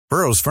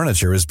Burrow's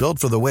furniture is built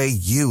for the way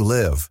you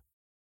live.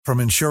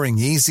 From ensuring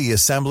easy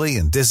assembly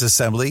and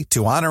disassembly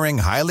to honoring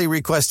highly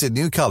requested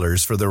new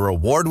colors for their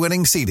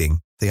award-winning seating,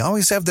 they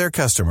always have their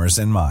customers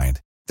in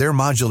mind. Their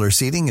modular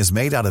seating is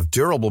made out of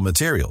durable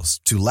materials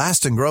to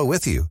last and grow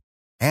with you.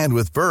 And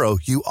with Burrow,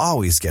 you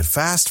always get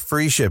fast,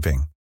 free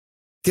shipping.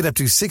 Get up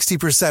to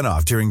 60%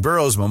 off during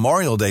Burrow's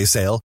Memorial Day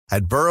sale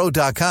at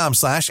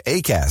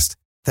burrow.com/ACAST.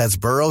 That's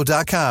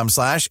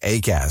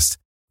burrow.com/ACAST.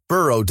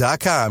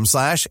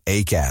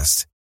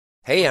 burrow.com/ACAST.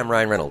 Hey, I'm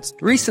Ryan Reynolds.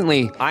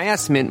 Recently, I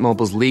asked Mint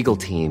Mobile's legal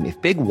team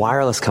if big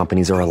wireless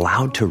companies are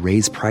allowed to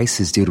raise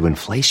prices due to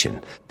inflation.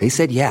 They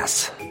said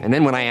yes. And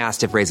then when I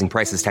asked if raising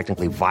prices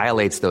technically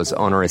violates those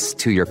onerous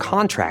two-year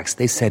contracts,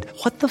 they said,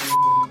 "What the f***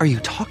 are you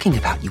talking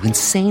about, you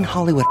insane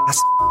Hollywood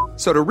ass?"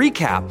 So to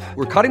recap,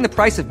 we're cutting the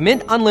price of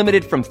Mint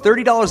Unlimited from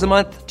 $30 a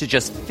month to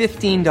just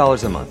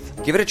 $15 a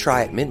month. Give it a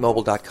try at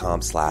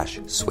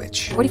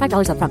mintmobile.com/switch.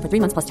 $45 up front for 3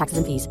 months plus taxes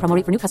and fees. Promo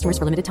rate for new customers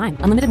for limited time.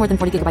 Unlimited more than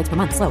 40 gigabytes per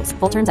month. Slows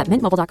full terms at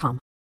mintmobile.com.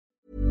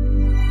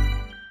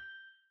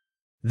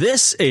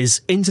 This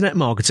is Internet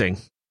Marketing.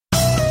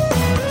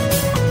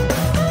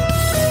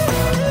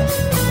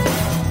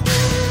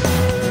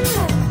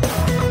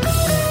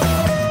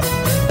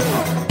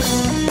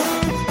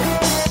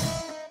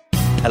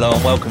 Hello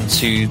and welcome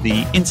to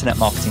the Internet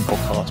Marketing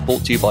Podcast,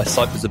 brought to you by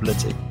Site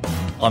Visibility.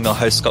 I'm your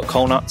host, Scott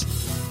Colnut,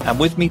 and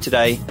with me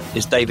today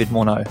is David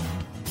Morneau,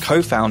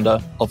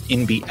 co-founder of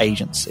inBeat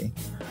Agency.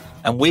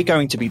 And we're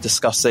going to be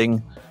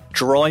discussing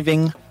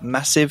driving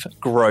massive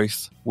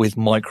growth with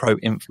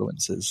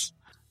micro-influencers.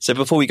 So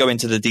before we go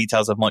into the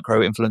details of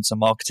micro-influencer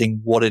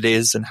marketing, what it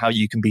is and how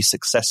you can be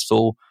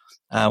successful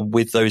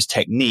with those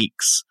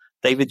techniques,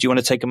 David, do you want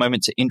to take a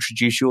moment to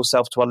introduce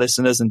yourself to our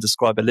listeners and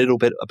describe a little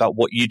bit about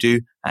what you do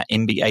at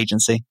inBeat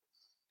Agency?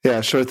 Yeah,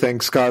 sure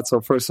thing, Scott.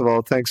 So first of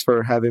all, thanks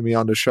for having me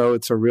on the show.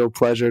 It's a real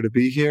pleasure to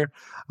be here.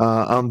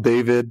 I'm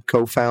David,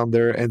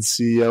 co-founder and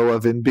CEO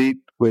of inBeat,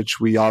 which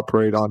we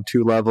operate on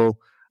two-level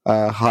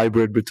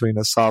hybrid between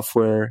a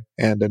software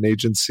and an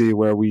agency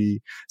where we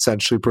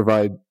essentially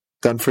provide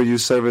done-for-you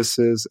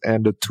services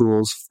and the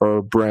tools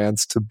for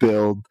brands to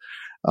build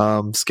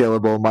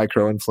scalable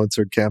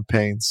micro-influencer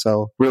campaigns.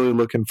 So really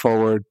looking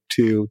forward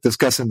to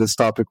discussing this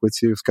topic with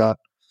you, Scott.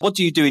 What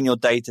do you do in your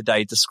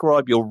day-to-day?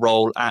 Describe your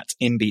role at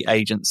inBeat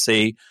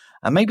Agency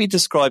and maybe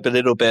describe a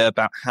little bit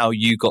about how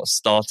you got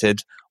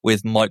started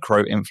with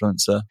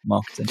micro-influencer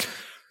marketing.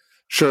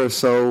 Sure.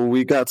 So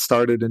we got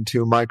started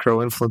into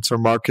micro-influencer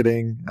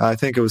marketing. I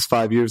think it was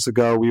 5 years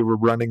ago. We were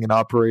running and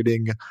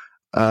operating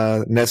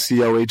an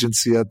SEO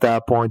agency at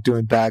that point,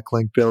 doing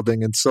backlink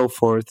building and so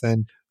forth.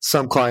 And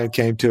some client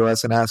came to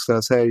us and asked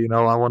us, hey,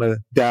 I want to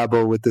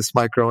dabble with this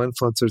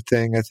micro-influencer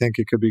thing. I think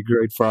it could be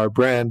great for our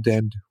brand.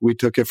 And we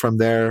took it from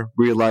there,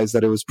 realized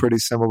that it was pretty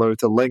similar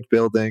to link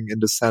building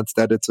in the sense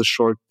that it's a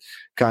short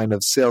kind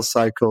of sales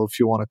cycle, if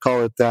you want to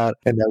call it that,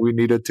 and that we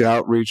needed to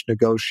outreach,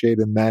 negotiate,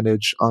 and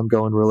manage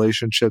ongoing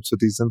relationships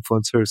with these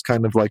influencers,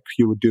 kind of like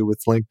you would do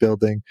with link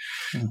building.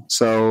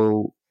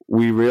 So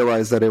we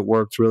realized that it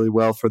worked really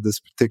well for this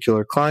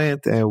particular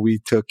client, and we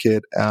took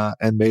it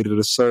and made it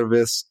a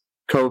service.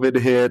 COVID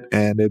hit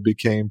and it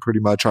became pretty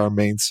much our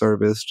main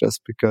service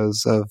just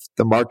because of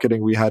the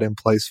marketing we had in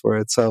place for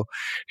it. So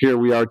here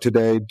we are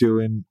today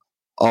doing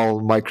all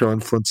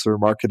micro-influencer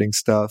marketing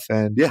stuff.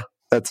 And yeah,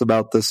 that's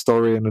about the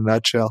story in a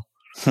nutshell.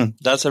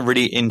 That's a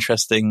really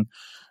interesting,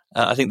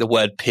 I think the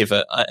word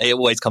pivot, it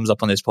always comes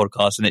up on this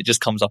podcast and it just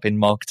comes up in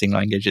marketing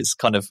language. It's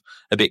kind of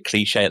a bit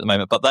cliche at the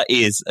moment, but that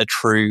is a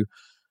true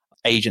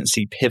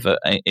agency pivot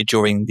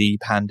during the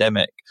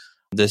pandemic.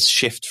 This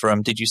shift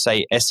from, did you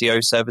say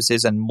SEO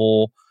services and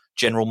more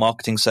general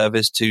marketing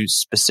service to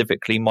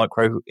specifically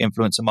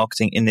micro-influencer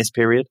marketing in this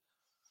period?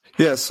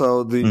 Yeah,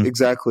 so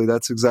exactly,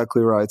 that's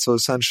exactly right. So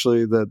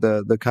essentially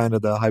the kind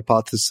of the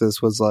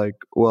hypothesis was like,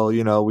 well,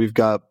 we've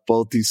got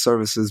both these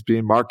services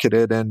being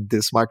marketed and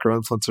this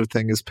micro-influencer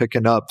thing is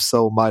picking up,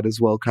 so might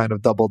as well kind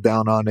of double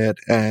down on it.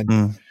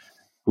 And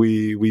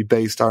we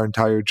based our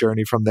entire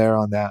journey from there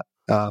on that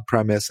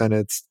premise, and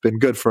it's been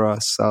good for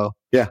us. So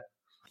yeah.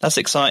 That's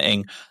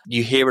exciting.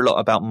 You hear a lot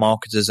about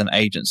marketers and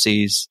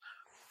agencies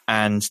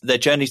and their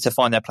journeys to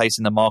find their place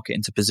in the market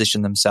and to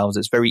position themselves.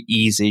 It's very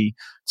easy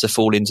to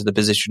fall into the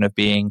position of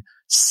being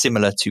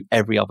similar to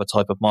every other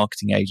type of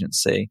marketing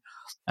agency.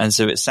 And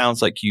so it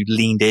sounds like you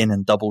leaned in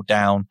and doubled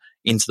down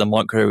into the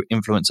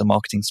micro-influencer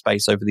marketing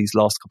space over these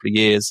last couple of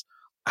years.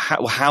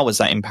 How has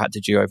that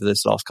impacted you over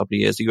this last couple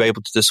of years? Are you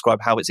able to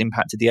describe how it's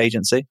impacted the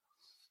agency?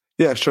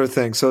 Yeah, sure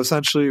thing. So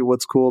essentially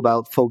what's cool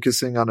about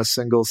focusing on a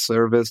single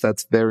service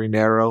that's very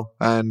narrow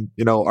and,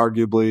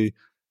 arguably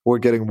we're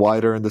getting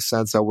wider in the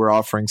sense that we're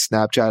offering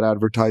Snapchat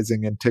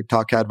advertising and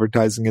TikTok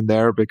advertising in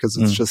there because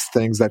it's just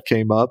things that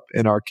came up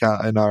in our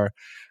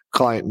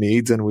client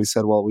needs. And we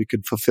said, well, we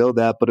could fulfill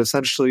that. But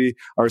essentially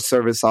our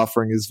service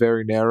offering is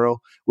very narrow,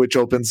 which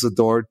opens the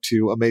door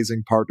to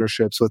amazing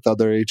partnerships with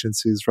other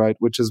agencies, right?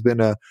 Which has been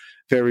a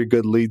very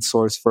good lead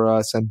source for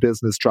us and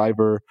business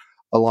driver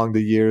along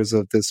the years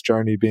of this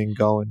journey being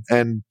going.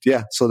 And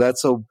yeah, so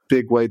that's a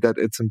big way that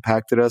it's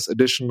impacted us.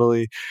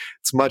 Additionally,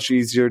 it's much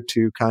easier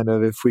to kind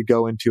of, if we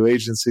go into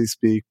agency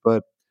speak,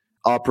 but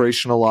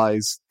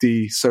operationalize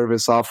the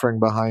service offering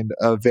behind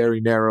a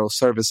very narrow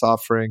service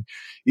offering.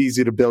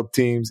 Easy to build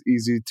teams,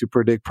 easy to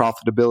predict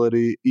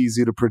profitability,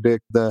 easy to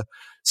predict the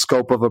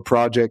scope of a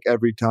project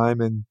every time,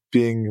 and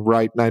being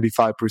right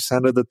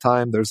 95% of the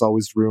time. There's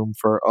always room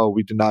for, oh,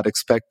 we did not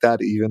expect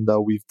that, even though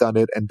we've done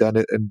it and done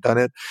it and done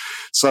it.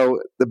 So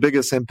the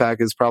biggest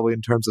impact is probably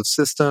in terms of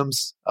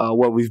systems,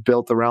 what we've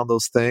built around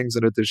those things,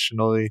 and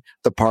additionally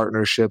the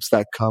partnerships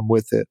that come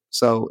with it.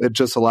 So it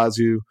just allows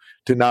you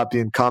to not be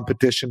in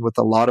competition with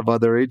a lot of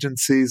other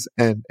agencies,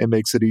 and it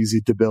makes it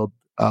easy to build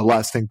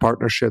lasting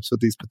partnerships with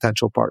these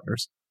potential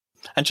partners.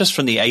 And just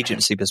from the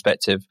agency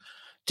perspective,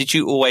 did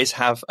you always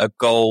have a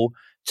goal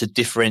to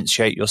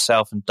differentiate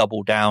yourself and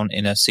double down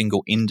in a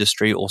single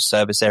industry or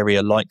service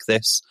area like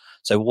this?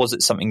 So was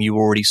it something you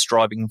were already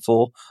striving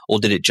for, or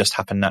did it just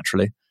happen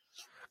naturally?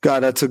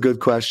 God, that's a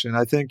good question.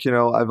 I think,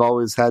 I've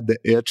always had the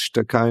itch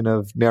to kind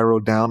of narrow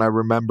down. I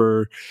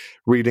remember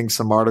reading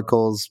some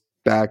articles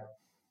back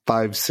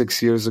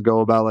 5-6 years ago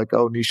about like,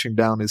 oh, niching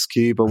down is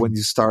key. But when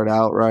you start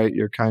out, right,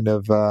 you're kind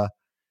of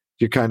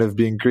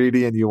being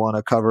greedy and you want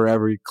to cover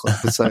every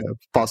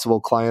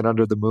possible client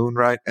under the moon,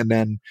 right? And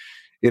then,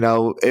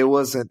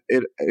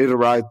 it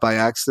arrived by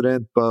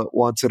accident, but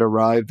once it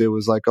arrived, it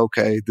was like,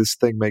 okay, this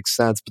thing makes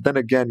sense. But then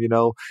again,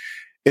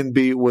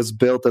 inBeat was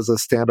built as a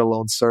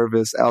standalone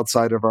service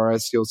outside of our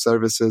SEO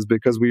services,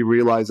 because we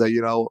realized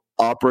that,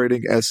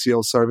 operating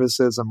SEO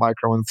services and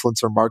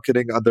micro-influencer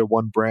marketing under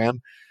one brand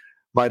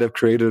might have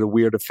created a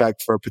weird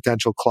effect for a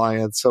potential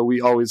client. So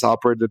we always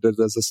operated it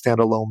as a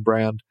standalone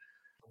brand.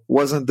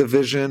 Wasn't the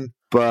vision,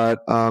 but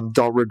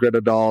don't regret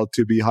at all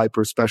to be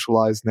hyper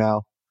specialized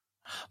now.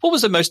 What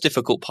was the most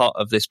difficult part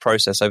of this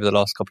process over the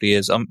last couple of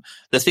years?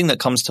 The thing that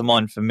comes to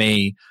mind for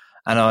me,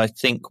 and I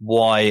think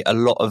why a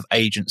lot of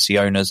agency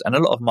owners and a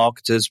lot of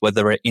marketers,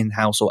 whether they're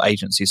in-house or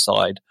agency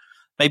side,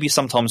 maybe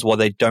sometimes why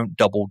they don't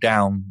double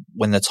down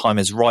when the time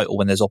is right or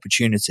when there's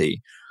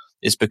opportunity,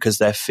 is because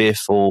they're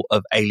fearful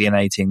of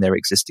alienating their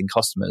existing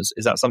customers.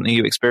 Is that something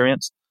you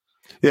experienced?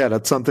 Yeah,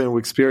 that's something we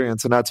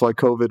experienced. And that's why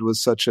COVID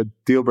was such a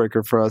deal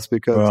breaker for us,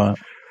 because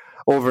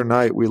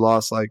overnight we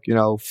lost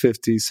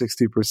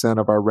 50-60%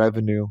 of our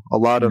revenue. A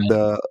lot of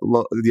the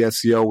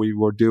SEO we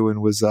were doing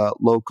was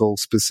local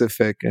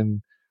specific,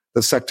 and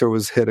the sector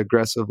was hit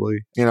aggressively.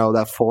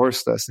 That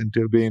forced us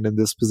into being in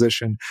this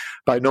position.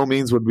 By no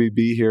means would we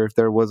be here if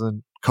there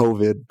wasn't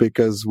COVID,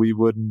 because we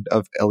wouldn't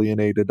have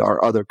alienated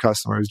our other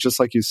customers. Just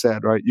like you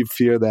said, right? You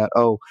fear that,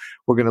 oh,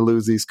 we're going to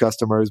lose these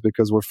customers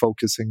because we're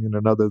focusing in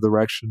another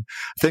direction.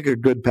 I think a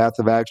good path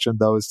of action,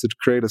 though, is to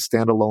create a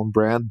standalone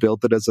brand,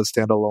 build it as a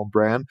standalone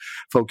brand,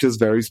 focus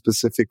very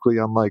specifically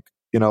on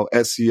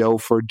SEO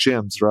for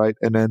gyms, right?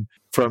 And then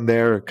from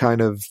there,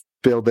 kind of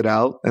build it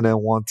out. And then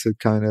once it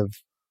kind of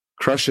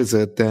crushes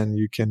it, then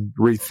you can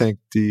rethink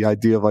the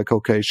idea of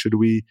okay, should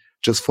we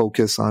just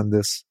focus on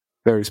this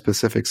very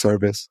specific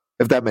service?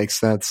 If that makes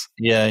sense.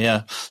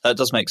 Yeah, that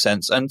does make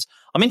sense. And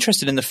I'm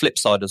interested in the flip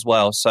side as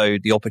well. So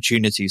the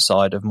opportunity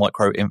side of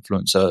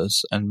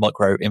micro-influencers and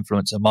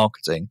micro-influencer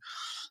marketing.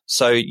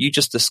 So you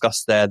just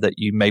discussed there that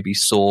you maybe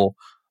saw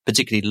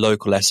particularly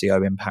local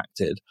SEO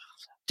impacted.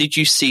 Did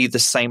you see the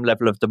same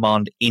level of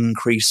demand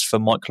increase for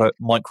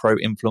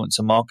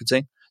micro-influencer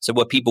marketing? So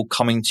were people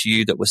coming to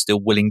you that were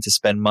still willing to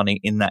spend money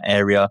in that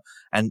area?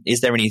 And is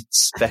there any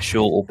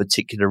special or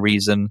particular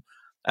reason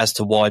as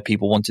to why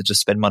people wanted to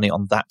spend money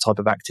on that type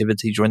of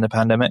activity during the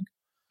pandemic?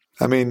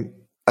 I mean,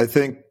 I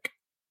think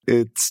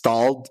it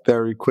stalled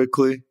very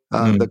quickly,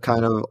 the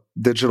kind of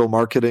digital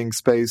marketing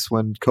space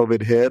when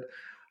COVID hit.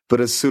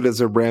 But as soon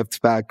as it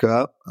ramped back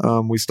up,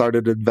 we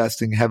started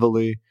investing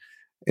heavily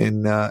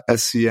in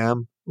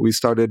SCM. We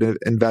started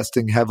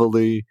investing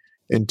heavily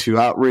into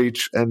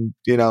outreach. And,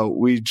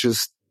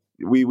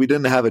 we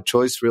didn't have a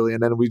choice really.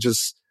 And then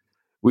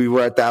we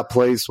were at that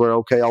place where,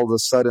 okay, all of a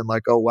sudden,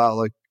 oh,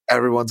 wow,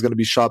 everyone's going to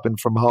be shopping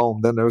from home.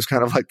 Then there was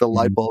kind of the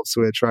light bulb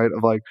switch, right?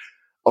 Of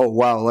oh,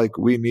 wow,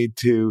 we need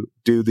to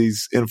do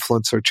these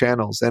influencer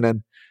channels. And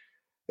then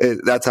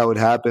that's how it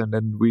happened.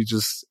 And we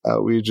just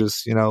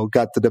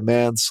got the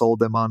demand, sold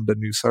them on the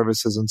new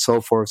services and so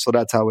forth. So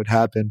that's how it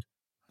happened.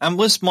 And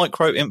was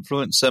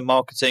micro-influencer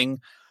marketing,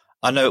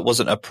 I know it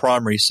wasn't a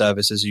primary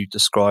service as you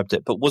described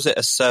it, but was it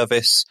a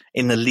service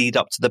in the lead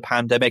up to the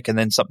pandemic and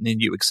then something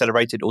you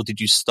accelerated, or did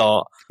you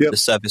start the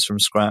service from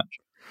scratch?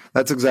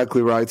 That's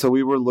exactly right. So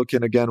we were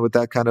looking again with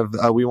that kind of,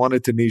 we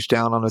wanted to niche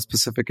down on a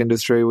specific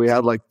industry. We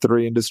had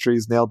 3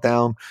 industries nailed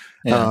down.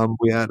 Yeah.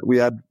 We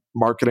had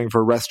marketing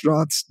for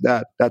restaurants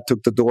that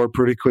took the door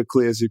pretty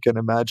quickly, as you can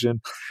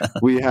imagine.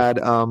 We had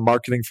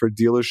marketing for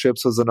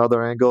dealerships as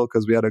another angle,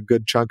 because we had a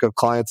good chunk of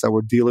clients that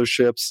were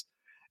dealerships.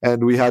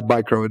 And we had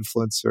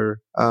micro-influencer.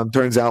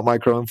 Turns out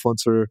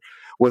micro-influencer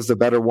was the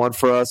better one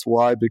for us.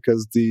 Why?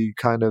 Because the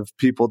kind of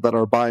people that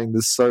are buying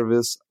this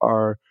service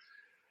are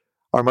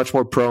are much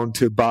more prone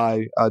to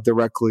buy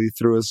directly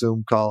through a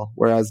Zoom call,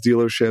 whereas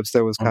dealerships,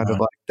 there was kind of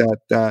like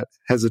that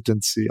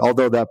hesitancy,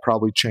 although that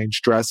probably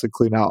changed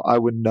drastically now. I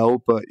wouldn't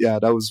know, but yeah,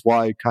 that was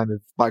why kind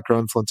of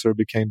micro-influencer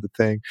became the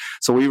thing.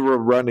 So we were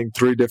running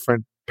 3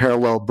 different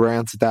parallel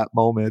brands at that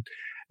moment,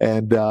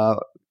 and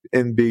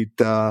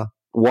inBeat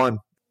won.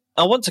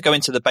 I want to go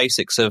into the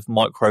basics of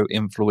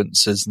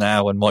micro-influencers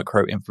now and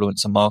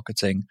micro-influencer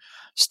marketing,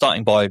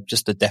 starting by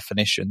just the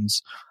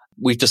definitions.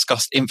 We've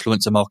discussed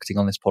influencer marketing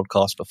on this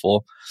podcast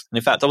before. And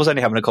in fact, I was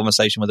only having a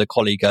conversation with a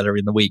colleague earlier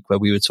in the week where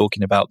we were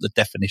talking about the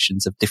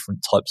definitions of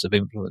different types of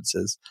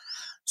influencers.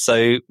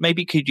 So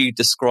maybe could you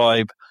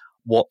describe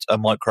what a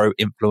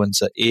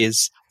micro-influencer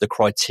is, the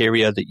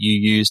criteria that you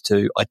use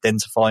to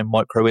identify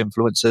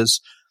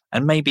micro-influencers,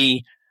 and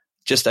maybe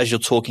just as you're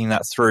talking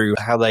that through,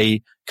 how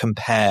they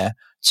compare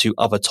to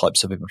other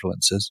types of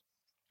influencers?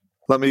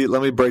 Let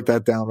me break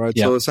that down, right?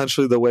 Yeah. So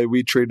essentially the way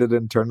we treat it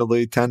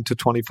internally, 10 to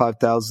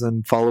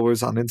 25,000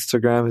 followers on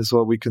Instagram is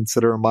what we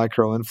consider a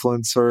micro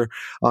influencer.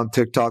 On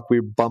TikTok,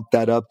 we bump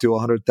that up to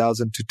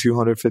 100,000 to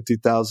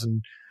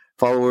 250,000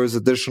 followers.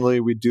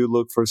 Additionally, we do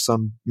look for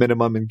some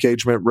minimum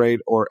engagement rate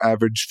or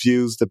average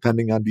views,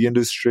 depending on the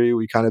industry.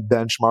 We kind of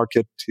benchmark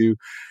it to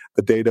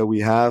the data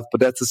we have,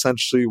 but that's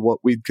essentially what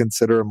we'd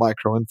consider a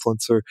micro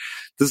influencer.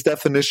 This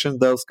definition,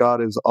 though,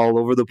 Scott, is all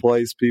over the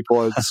place. People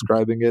are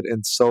describing it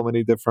in so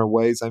many different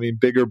ways. I mean,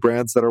 bigger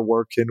brands that are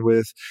working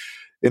with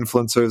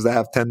influencers that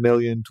have 10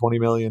 million, 20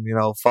 million,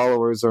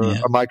 followers, or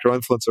a micro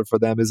influencer for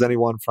them is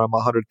anyone from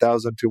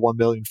 100,000 to 1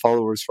 million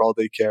followers for all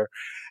they care.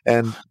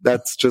 And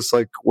that's just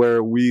like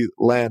where we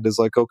land is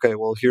like, okay,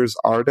 well, here's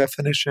our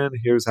definition.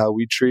 Here's how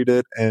we treat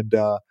it. And,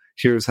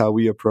 here's how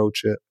we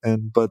approach it.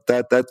 But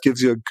that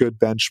gives you a good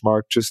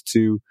benchmark just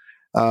to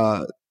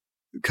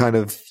kind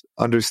of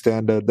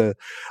understand the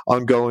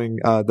ongoing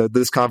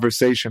this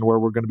conversation where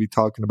we're going to be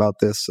talking about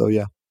this. So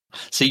yeah.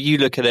 So you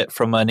look at it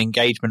from an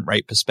engagement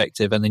rate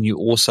perspective, and then you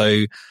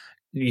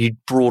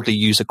broadly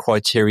use a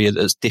criteria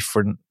that's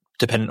different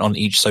dependent on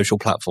each social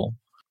platform.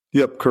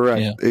 Yep,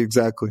 correct. Yeah.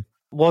 Exactly.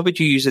 Why would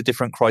you use a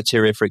different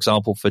criteria, for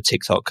example, for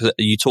TikTok? Because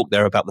you talk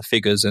there about the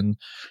figures, and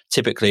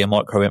typically a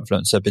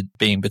micro-influencer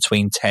being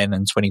between 10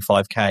 and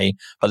 25K,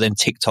 but then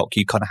TikTok,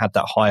 you kind of had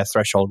that higher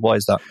threshold. Why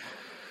is that?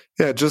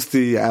 Yeah, just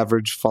the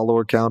average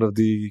follower count of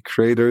the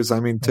creators. I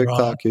mean,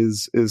 TikTok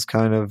is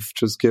kind of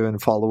just giving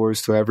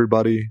followers to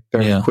everybody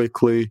very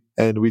quickly,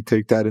 and we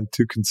take that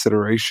into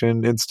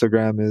consideration.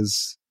 Instagram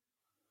is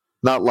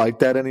not like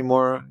that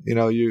anymore.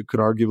 You could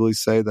arguably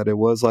say that it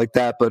was like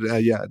that, but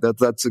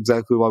that's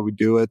exactly why we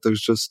do it.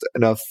 There's just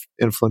enough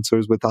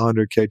influencers with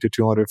 100K to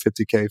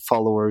 250K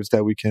followers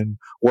that we can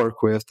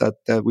work with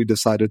that we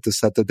decided to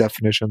set the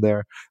definition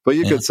there. But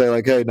you could say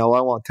like, hey, no,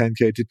 I want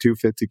 10K to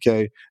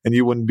 250K, and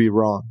you wouldn't be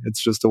wrong.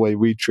 It's just the way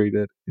we treat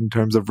it in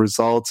terms of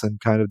results and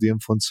kind of the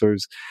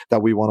influencers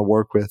that we want to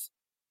work with.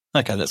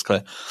 Okay, that's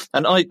clear.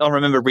 And I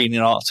remember reading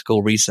an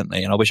article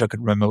recently, and I wish I could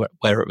remember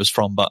where it was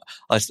from, but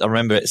I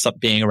remember it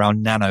being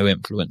around nano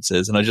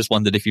influencers, and I just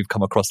wondered if you've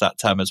come across that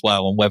term as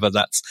well, and whether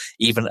that's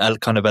even a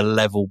kind of a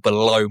level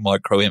below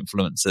micro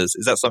influencers.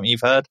 Is that something you've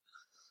heard?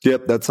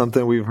 Yep, that's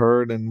something we've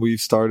heard, and we've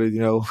started,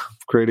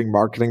 creating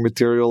marketing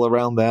material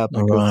around that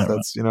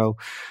because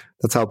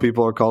that's how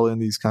people are calling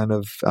these kind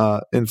of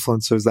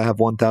influencers that have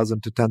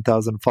 1,000 to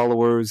 10,000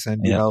 followers,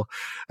 and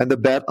and the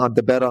bet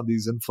on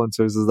these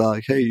influencers is that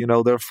like, hey,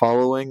 their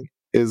following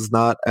is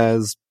not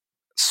as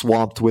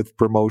swamped with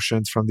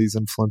promotions from these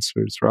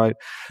influencers, right?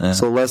 Yeah.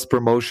 So less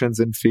promotions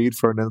in feed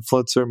for an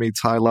influencer means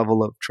high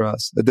level of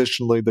trust.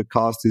 Additionally, the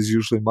cost is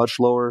usually much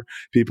lower.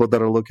 People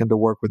that are looking to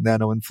work with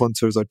nano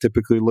influencers are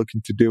typically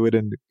looking to do it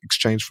in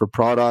exchange for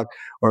product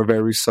or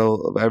very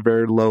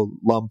low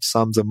lump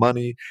sums of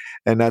money.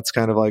 And that's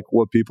kind of like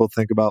what people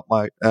think about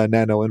my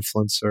nano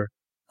influencer.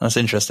 That's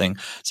interesting.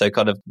 So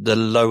kind of the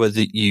lower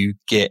that you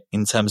get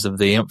in terms of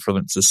the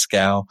influencer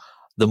scale,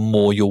 the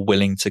more you're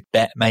willing to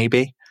bet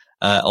maybe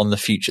on their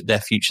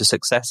future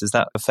success. Is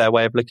that a fair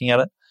way of looking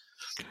at it?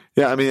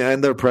 Yeah, I mean,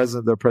 and their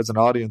present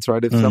audience,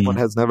 right? If someone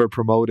has never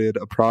promoted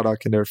a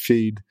product in their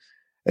feed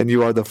and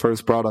you are the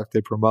first product they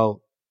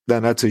promote,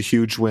 then that's a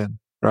huge win,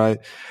 right?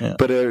 Yeah.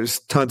 But there's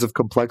tons of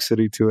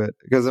complexity to it,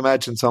 because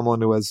imagine someone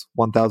who has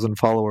 1,000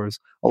 followers.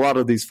 A lot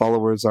of these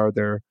followers are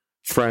their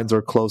friends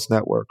or close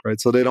network,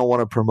 right? So they don't want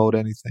to promote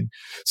anything.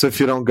 So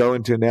if you don't go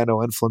into nano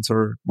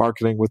influencer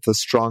marketing with a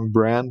strong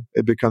brand,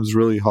 it becomes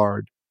really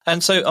hard.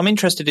 And so I'm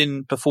interested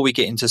in, before we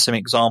get into some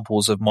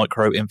examples of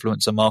micro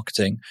influencer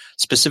marketing,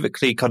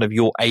 specifically kind of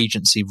your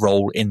agency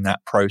role in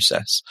that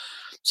process.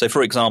 So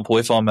for example,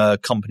 if I'm a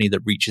company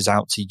that reaches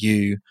out to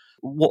you,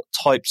 what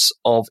types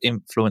of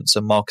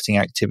influencer marketing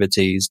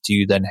activities do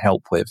you then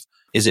help with?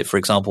 Is it, for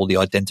example, the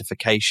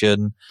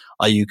identification?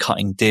 Are you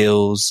cutting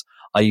deals?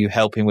 Are you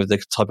helping with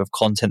the type of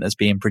content that's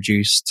being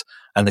produced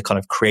and the kind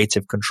of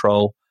creative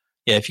control?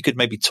 Yeah, if you could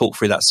maybe talk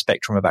through that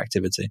spectrum of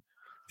activity.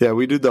 Yeah,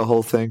 we do the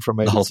whole thing from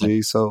A to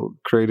Z. So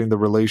creating the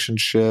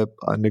relationship,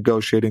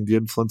 negotiating the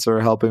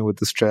influencer, helping with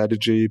the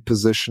strategy,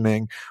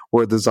 positioning,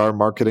 where does our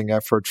marketing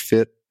effort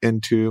fit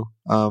into?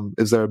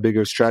 Is there a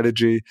bigger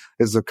strategy?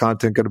 Is the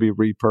content going to be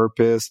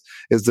repurposed?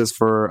 Is this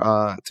for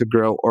to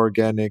grow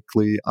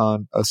organically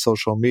on a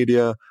social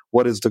media?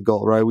 What is the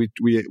goal, right?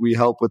 We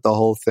help with the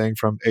whole thing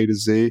from A to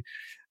Z.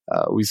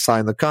 We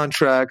sign the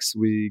contracts,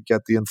 we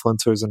get the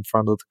influencers in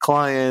front of the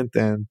client,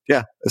 and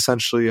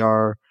essentially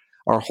our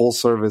whole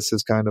service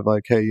is kind of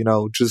like, hey,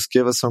 just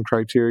give us some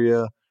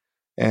criteria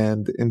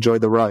and enjoy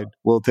the ride.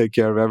 We'll take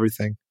care of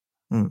everything.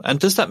 And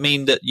does that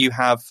mean that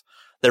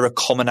there are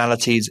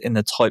commonalities in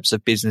the types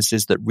of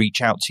businesses that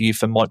reach out to you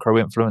for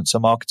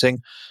micro-influencer marketing?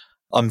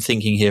 I'm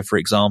thinking here, for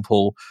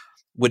example,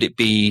 would it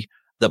be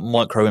that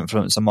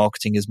micro-influencer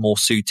marketing is more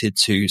suited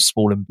to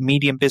small and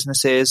medium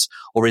businesses,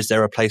 or is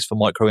there a place for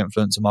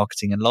micro-influencer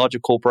marketing in larger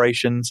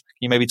corporations?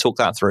 Can you maybe talk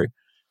that through?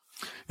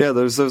 Yeah,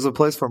 there's a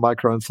place for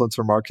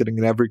micro-influencer marketing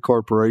in every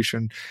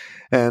corporation.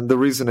 And the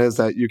reason is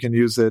that you can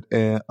use it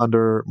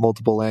under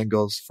multiple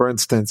angles. For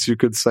instance, you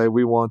could say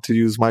we want to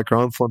use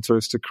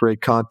micro-influencers to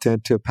create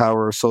content to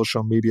power a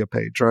social media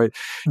page, right?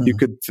 Mm-hmm. You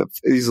could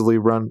easily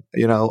run,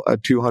 a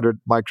 200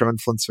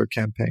 micro-influencer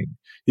campaign.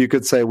 You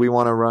could say we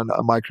want to run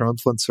a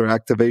micro-influencer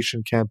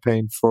activation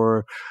campaign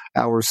for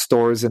our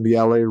stores in the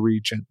LA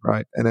region,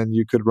 right? And then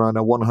you could run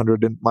a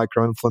 100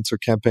 micro-influencer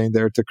campaign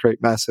there to create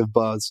massive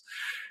buzz.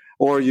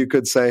 Or you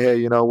could say,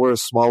 hey, we're a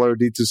smaller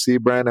D2C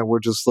brand and we're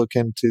just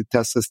looking to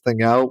test this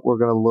thing out. We're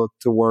going to look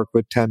to work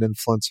with 10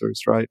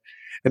 influencers, right?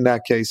 In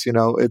that case,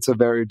 it's a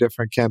very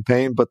different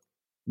campaign, but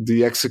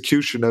the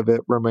execution of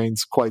it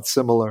remains quite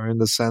similar in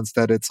the sense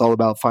that it's all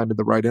about finding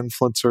the right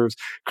influencers,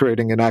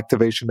 creating an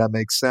activation that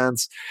makes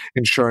sense,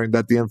 ensuring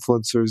that the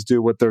influencers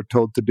do what they're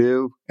told to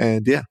do.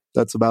 And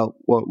that's about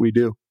what we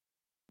do.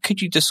 Could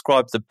you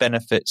describe the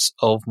benefits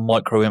of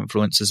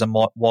micro-influencers and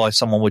why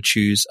someone would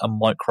choose a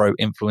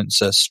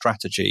micro-influencer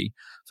strategy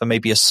for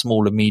maybe a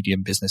small and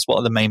medium business? What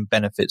are the main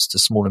benefits to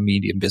small and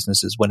medium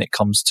businesses when it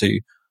comes to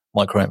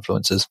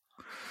micro-influencers?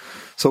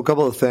 So a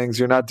couple of things.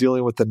 You're not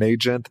dealing with an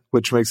agent,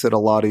 which makes it a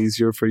lot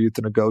easier for you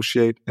to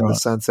negotiate in the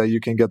sense that you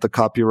can get the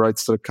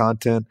copyrights to the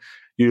content.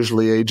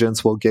 Usually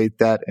agents will gate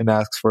that and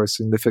ask for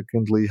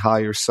significantly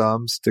higher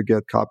sums to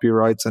get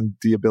copyrights and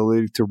the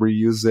ability to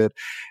reuse it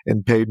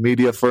in paid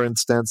media, for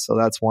instance. So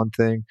that's one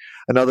thing.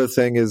 Another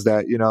thing is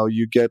that,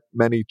 you get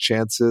many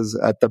chances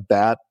at the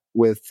bat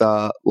with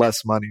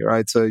less money,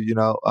 right? So,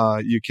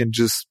 you can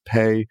just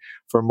pay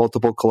for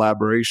multiple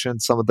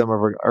collaborations. Some of them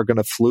are going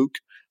to fluke.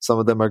 Some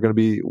of them are going to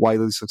be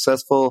widely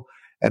successful.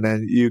 And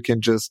then you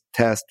can just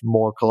test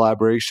more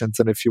collaborations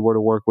than if you were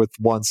to work with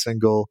one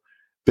single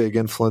big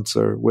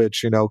influencer,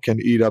 which, can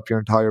eat up your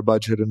entire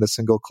budget in a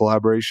single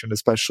collaboration,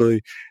 especially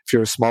if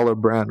you're a smaller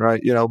brand,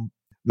 right?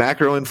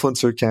 Macro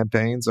influencer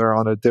campaigns are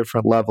on a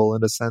different level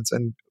in a sense.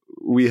 And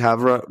we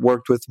have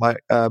worked with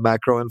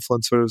macro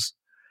influencers.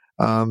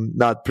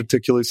 Not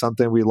particularly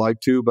something we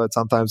like to, but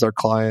sometimes our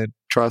client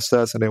trusts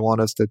us and they want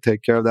us to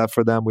take care of that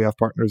for them. We have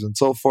partners and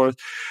so forth.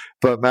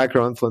 But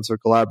macro influencer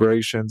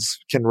collaborations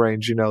can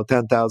range,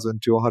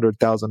 $10,000 to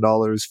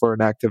 $100,000 for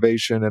an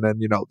activation. And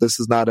then, this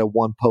is not a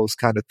one post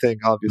kind of thing,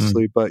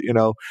 obviously, but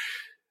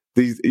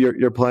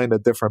you're playing a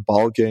different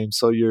ball game.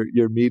 So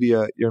your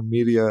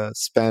media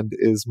spend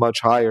is much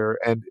higher.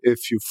 And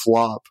if you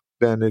flop,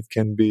 then it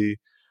can be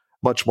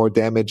much more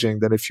damaging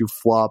than if you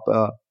flop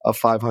a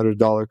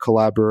 $500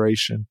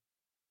 collaboration.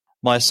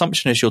 My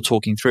assumption as you're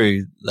talking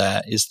through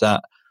there is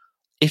that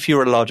if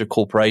you're a larger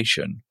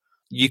corporation,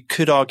 you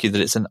could argue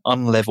that it's an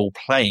unlevel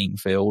playing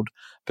field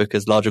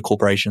because larger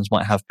corporations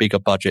might have bigger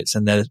budgets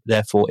and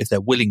therefore, if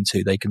they're willing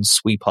to, they can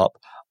sweep up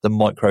the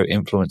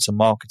micro-influencer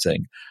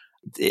marketing.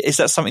 Is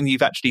that something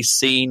you've actually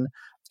seen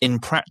in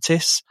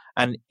practice?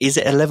 And is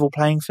it a level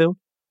playing field?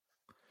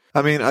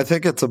 I mean, I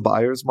think it's a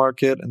buyer's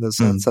market in the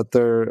sense that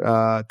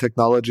their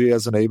technology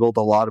has enabled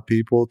a lot of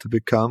people to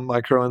become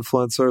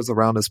micro-influencers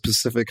around a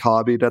specific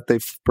hobby that they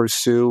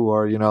pursue,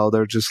 or,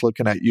 they're just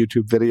looking at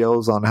YouTube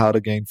videos on how to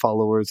gain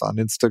followers on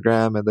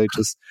Instagram and they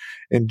just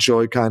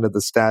enjoy kind of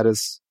the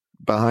status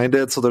behind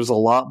it. So there's a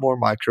lot more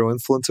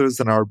micro-influencers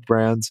than our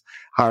brands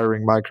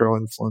hiring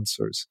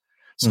micro-influencers.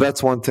 So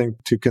that's one thing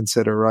to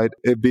consider, right?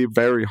 It'd be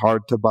very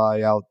hard to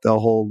buy out the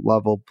whole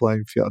level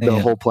playing field,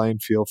 whole playing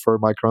field for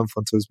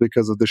micro-influencers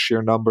because of the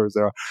sheer numbers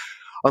there.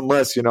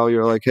 Unless,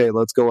 you're like, hey,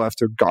 let's go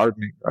after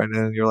gardening, right?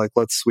 And you're like,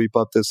 let's sweep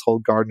up this whole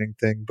gardening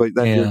thing. But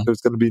then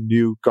there's going to be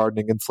new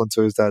gardening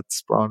influencers that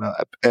spawn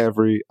up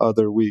every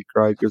other week,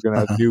 right? You're going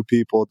to have new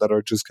people that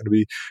are just going to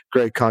be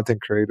great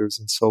content creators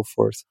and so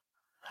forth.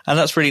 And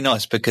that's really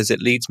nice because it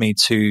leads me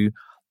to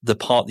the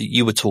part that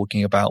you were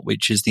talking about,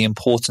 which is the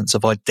importance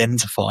of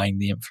identifying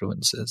the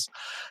influencers.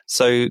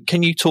 So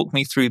can you talk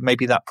me through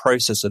maybe that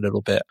process a little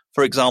bit?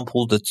 For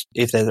example,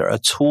 if there are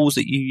tools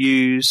that you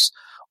use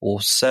or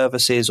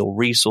services or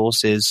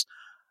resources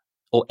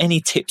or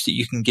any tips that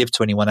you can give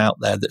to anyone out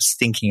there that's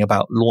thinking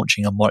about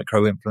launching a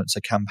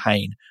micro-influencer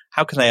campaign,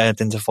 how can they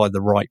identify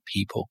the right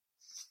people?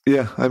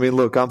 Yeah, I mean,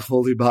 look, I'm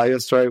fully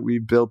biased, right? We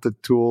built a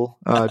tool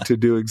to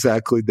do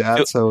exactly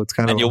that, so it's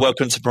kind of. And you're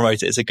welcome to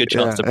promote it. It's a good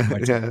chance to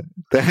promote it.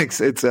 Thanks.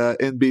 It's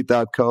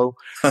inBeat.co,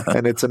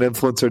 and it's an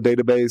influencer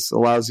database.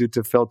 Allows you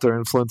to filter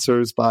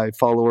influencers by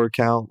follower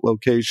count,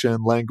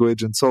 location,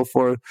 language, and so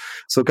forth.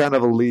 So kind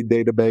of a lead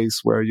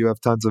database where you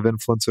have tons of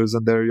influencers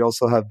in there. You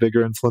also have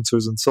bigger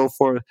influencers and so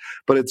forth,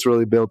 but it's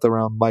really built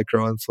around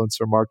micro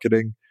influencer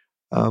marketing.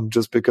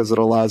 Just because it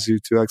allows you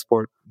to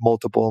export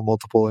multiple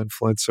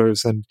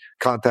influencers and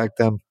contact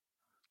them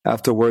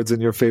afterwards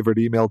in your favorite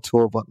email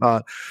tool and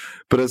whatnot.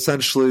 But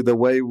essentially, the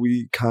way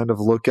we kind of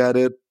look at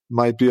it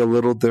might be a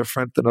little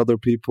different than other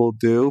people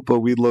do,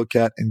 but we look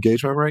at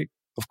engagement rate.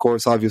 Of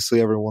course,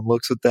 obviously, everyone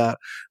looks at that.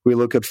 We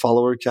look at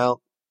follower count.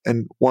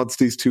 And once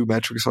these two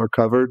metrics are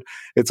covered,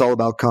 it's all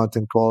about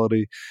content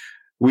quality.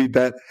 We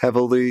bet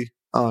heavily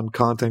on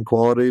content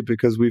quality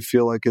because we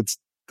feel like it's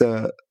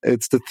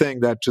the thing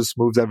that just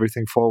moves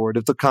everything forward.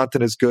 If the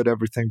content is good,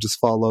 everything just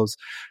follows.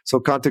 So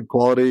content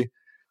quality,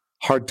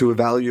 hard to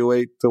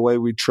evaluate. The way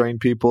we train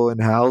people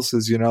in-house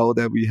is,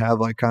 that we have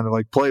like kind of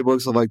like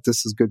playbooks of like,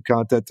 this is good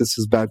content, this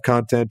is bad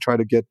content, try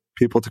to get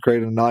people to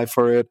create an eye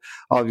for it.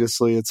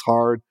 Obviously, it's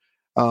hard.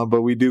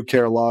 But we do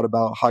care a lot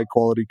about high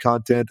quality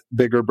content.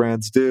 Bigger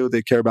brands do.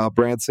 They care about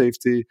brand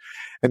safety.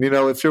 And,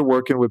 if you're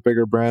working with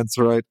bigger brands,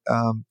 right,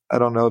 I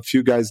don't know if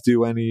you guys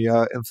do any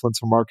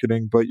influencer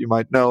marketing, but you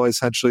might know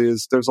essentially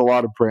is there's a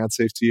lot of brand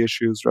safety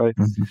issues, right?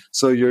 Mm-hmm.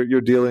 So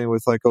you're dealing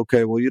with like,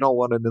 okay, well, you don't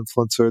want an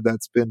influencer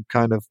that's been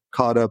kind of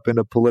caught up in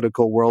a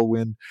political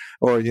whirlwind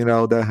or,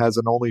 that has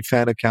an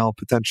OnlyFans account.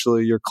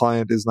 Potentially your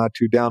client is not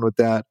too down with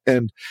that.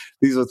 And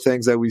these are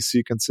things that we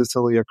see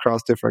consistently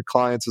across different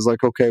clients is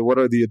like, okay, what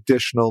are the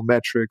additional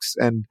metrics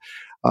and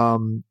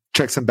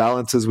checks and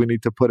balances we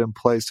need to put in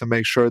place to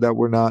make sure that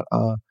we're not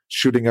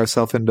shooting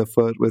ourselves in the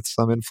foot with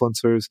some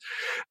influencers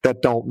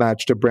that don't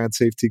match the brand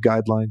safety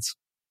guidelines.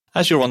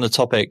 As you're on the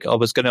topic, I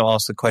was going to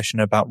ask the question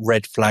about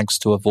red flags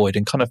to avoid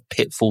and kind of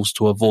pitfalls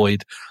to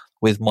avoid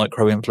with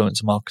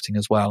micro-influencer marketing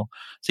as well.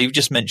 So you've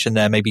just mentioned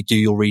there, maybe do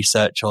your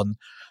research on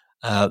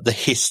the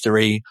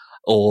history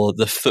or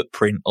the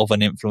footprint of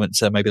an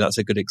influencer. Maybe that's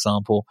a good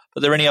example.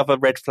 But are there any other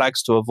red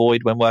flags to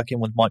avoid when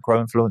working with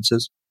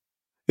micro-influencers?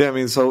 Yeah, I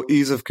mean, so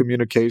ease of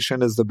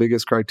communication is the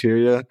biggest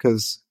criteria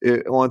because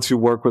once you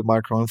work with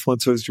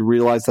micro-influencers, you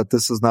realize that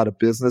this is not a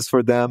business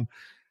for them.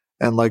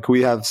 And like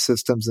we have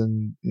systems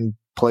in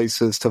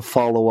places to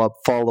follow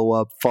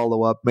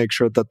up, make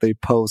sure that they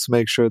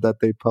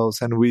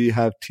post. And we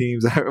have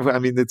teams. I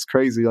mean, it's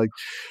crazy. Like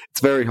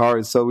it's very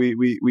hard. So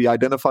we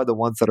identify the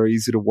ones that are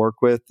easy to work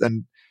with.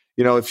 And,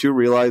 if you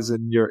realize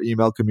in your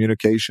email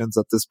communications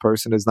that this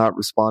person is not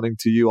responding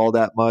to you all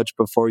that much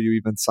before you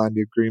even sign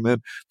the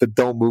agreement, then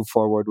don't move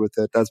forward with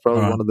it. That's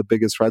probably one of the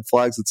biggest red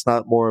flags. It's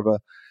more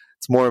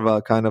of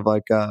a kind of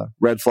like a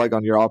red flag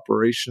on your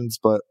operations,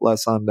 but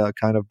less on the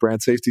kind of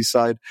brand safety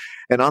side.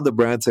 And on the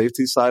brand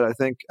safety side, I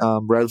think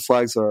red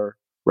flags are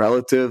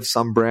relative.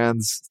 Some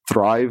brands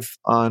thrive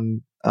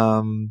on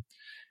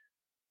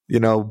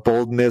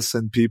boldness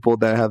and people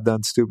that have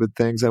done stupid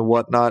things and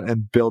whatnot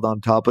and build on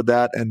top of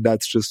that. And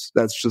that's just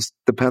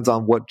depends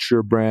on what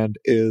your brand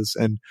is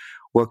and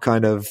what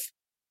kind of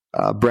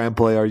brand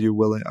play are you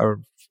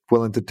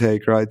willing to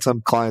take, right?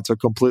 Some clients are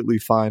completely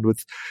fine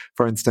with,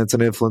 for instance,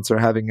 an influencer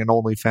having an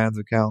OnlyFans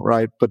account,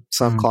 right? But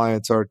some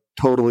clients are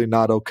totally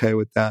not okay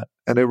with that.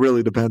 And it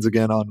really depends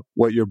again on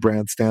what your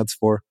brand stands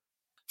for.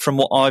 From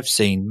what I've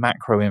seen,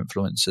 macro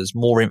influencers,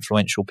 more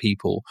influential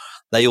people,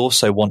 they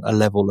also want a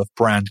level of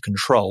brand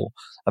control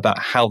about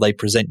how they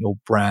present your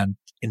brand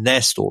in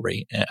their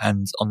story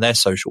and on their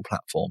social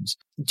platforms.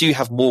 Do you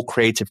have more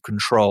creative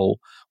control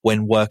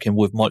when working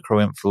with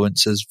micro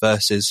influencers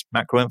versus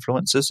macro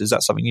influencers? Is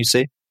that something you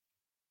see?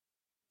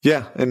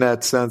 Yeah, in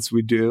that sense,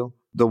 we do.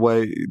 The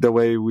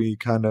way we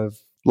kind of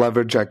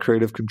leverage that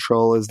creative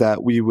control is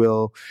that we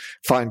will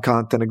find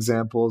content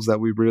examples that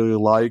we really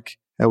like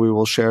and we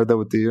will share that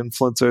with the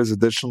influencers.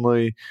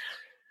 Additionally,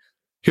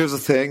 here's the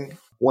thing.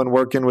 When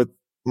working with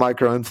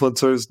micro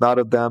influencers,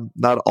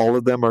 not all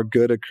of them are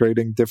good at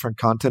creating different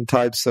content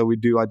types. So we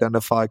do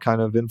identify kind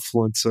of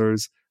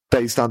influencers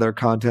based on their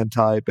content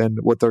type and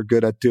what they're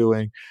good at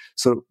doing.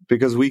 So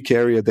because we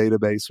carry a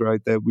database,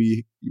 right, that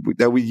we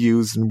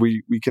use and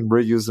we can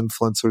reuse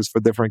influencers for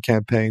different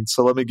campaigns.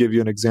 So let me give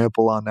you an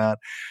example on that.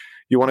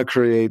 You want to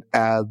create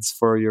ads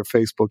for your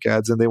Facebook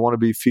ads, and they want to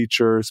be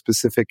feature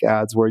specific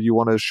ads where you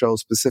want to show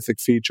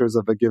specific features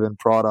of a given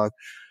product.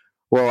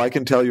 Well, I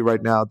can tell you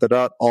right now that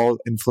not all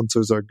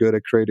influencers are good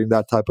at creating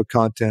that type of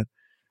content.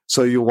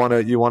 So you want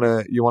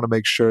to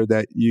make sure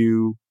that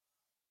you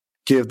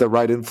give the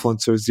right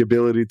influencers the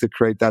ability to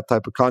create that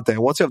type of content.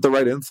 And once you have the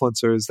right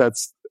influencers,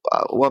 that's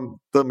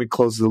let me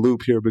close the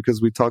loop here because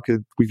we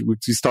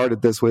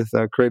started this with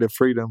creative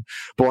freedom.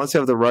 But once you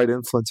have the right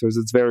influencers,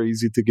 it's very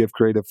easy to give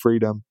creative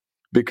freedom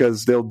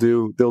because they'll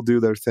do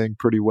their thing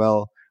pretty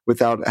well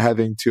without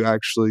having to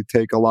actually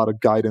take a lot of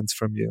guidance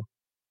from you.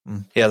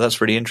 Yeah, that's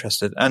really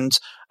interesting. And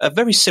a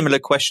very similar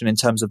question in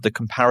terms of the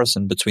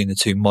comparison between the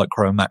two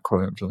micro and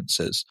macro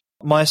influencers.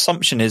 My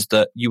assumption is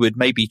that you would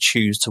maybe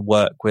choose to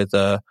work with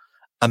a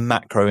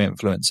macro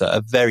influencer,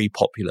 a very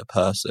popular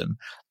person,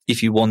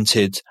 if you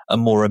wanted a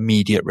more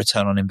immediate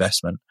return on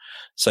investment.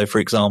 So, for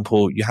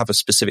example, you have a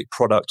specific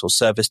product or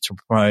service to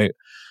promote.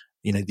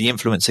 The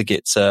influencer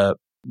gets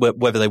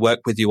whether they work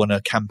with you on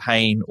a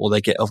campaign or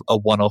they get a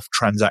one-off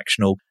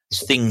transactional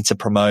thing to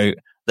promote,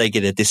 they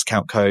get a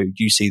discount code.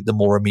 You see the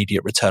more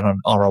immediate return on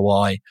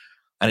ROI,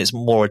 and it's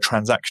more a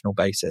transactional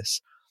basis.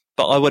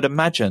 But I would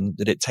imagine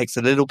that it takes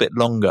a little bit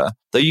longer,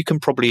 though you can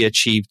probably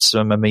achieve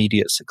some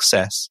immediate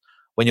success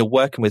when you're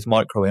working with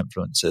micro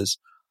influencers.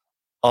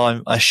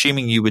 I'm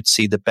assuming you would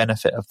see the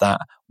benefit of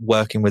that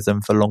working with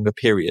them for longer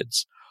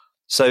periods.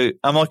 So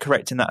am I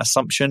correct in that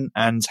assumption?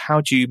 And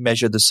how do you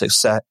measure the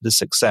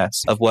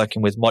success of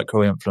working with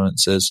micro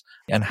influencers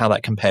and how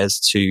that compares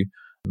to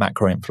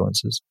macro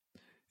influencers?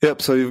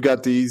 Yep. So you've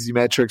got the easy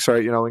metrics,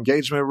 right?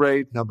 Engagement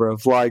rate, number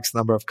of likes,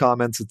 number of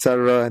comments,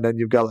 etc. And then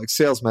you've got like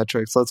sales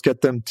metrics. Let's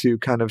get them to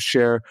kind of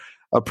share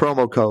a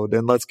promo code,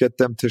 and let's get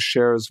them to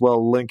share as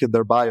well, link in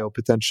their bio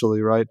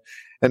potentially, right?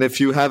 And if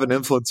you have an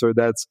influencer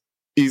that's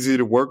easy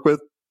to work with,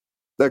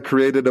 that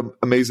created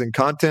amazing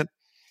content,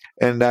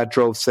 and that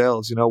drove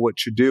sales,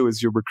 what you do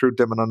is you recruit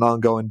them on an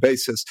ongoing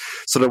basis.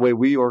 So the way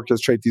we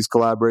orchestrate these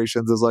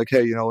collaborations is like,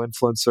 hey,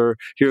 influencer,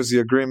 here's the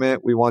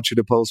agreement. We want you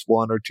to post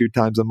 1 or 2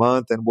 times a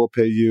month, and we'll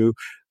pay you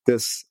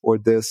this,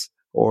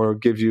 or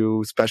give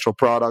you special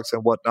products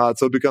and whatnot.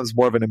 So it becomes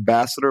more of an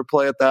ambassador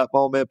play at that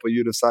moment, but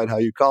you decide how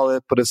you call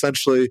it. But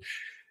essentially,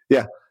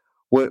 yeah,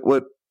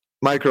 what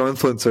micro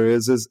influencer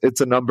is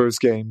it's a numbers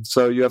game.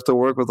 So you have to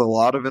work with a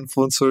lot of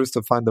influencers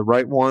to find the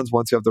right ones.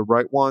 Once you have the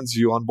right ones,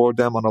 you onboard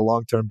them on a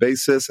long-term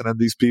basis, and then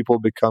these people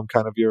become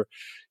kind of your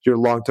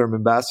long-term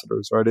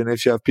ambassadors, right? And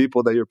if you have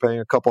people that you're paying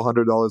a couple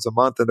 $100s a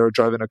month and they're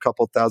driving a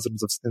couple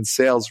thousands in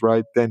sales,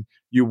 right, then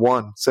you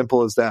won.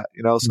 Simple as that,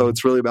 So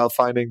it's really about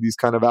finding these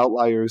kind of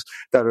outliers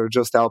that are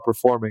just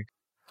outperforming.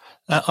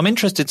 I'm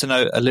interested to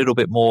know a little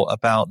bit more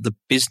about the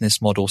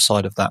business model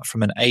side of that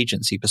from an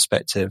agency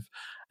perspective,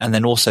 and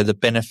then also the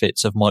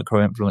benefits of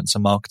micro-influencer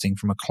marketing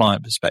from a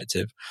client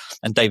perspective.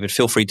 And David,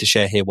 feel free to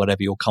share here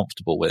whatever you're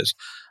comfortable with.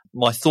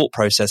 My thought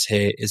process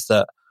here is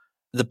that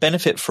the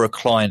benefit for a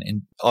client,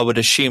 I would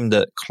assume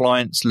that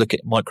clients look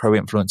at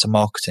micro-influencer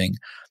marketing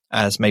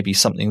as maybe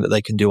something that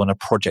they can do on a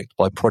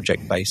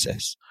project-by-project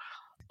basis.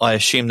 I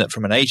assume that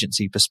from an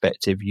agency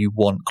perspective, you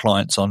want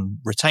clients on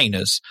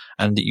retainers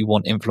and that you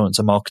want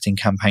influencer marketing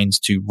campaigns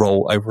to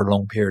roll over a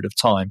long period of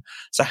time.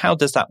 So how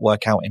does that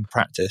work out in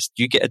practice?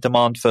 Do you get a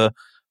demand for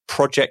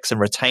projects and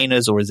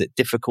retainers, or is it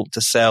difficult to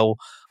sell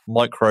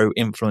micro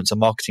influencer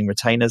marketing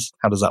retainers?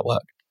 How does that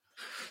work?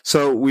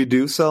 So we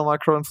do sell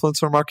micro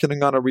influencer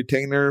marketing on a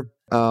retainer.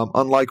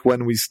 Unlike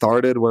when we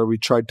started, where we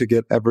tried to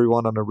get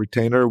everyone on a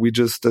retainer, we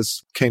just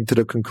came to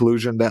the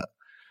conclusion that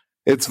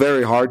it's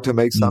very hard to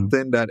make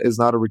something that is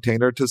not a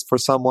retainer for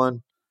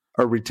someone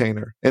a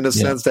retainer, in a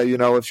sense that,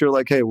 if you're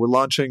like, hey,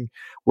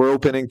 we're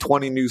opening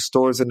 20 new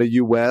stores in the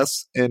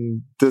US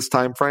in this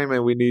time frame,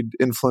 and we need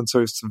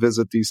influencers to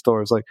visit these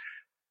stores. Like,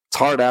 it's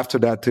hard after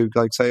that to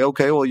like say,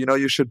 okay, well,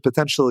 you should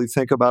potentially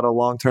think about a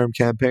long-term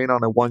campaign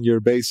on a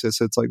 1-year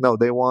basis. It's like, no,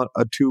 they want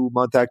a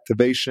 2-month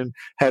activation,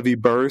 heavy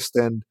burst.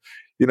 And,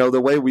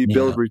 the way we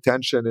build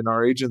retention in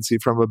our agency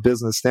from a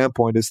business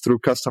standpoint is through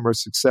customer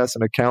success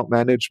and account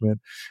management.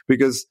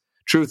 Because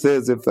truth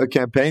is, if a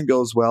campaign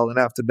goes well, and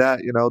after that,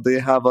 they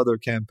have other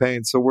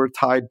campaigns. So we're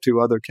tied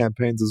to other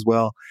campaigns as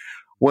well.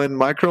 When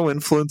micro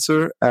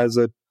influencer as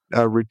a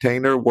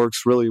retainer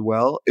works really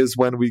well is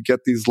when we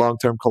get these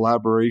long-term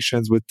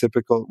collaborations with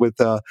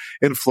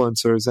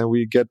influencers, and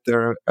we get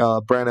their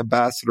brand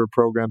ambassador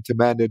program to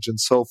manage and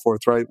so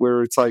forth, right?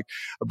 Where it's like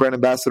a brand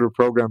ambassador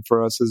program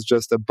for us is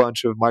just a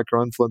bunch of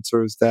micro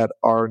influencers that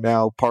are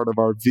now part of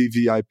our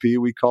VVIP,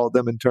 we call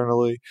them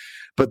internally,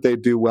 but they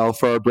do well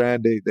for our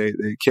brand. They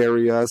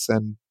carry us,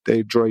 and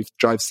they drive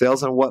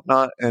sales and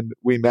whatnot, and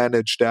we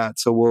manage that.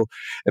 So we'll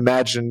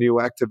imagine new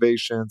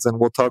activations, and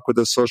we'll talk with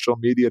the social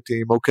media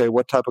team. Okay,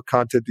 what type of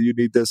content do you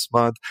need this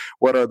month?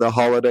 What are the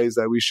holidays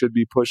that we should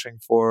be pushing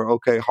for?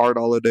 Okay, heart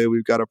holiday,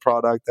 we've got a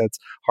product that's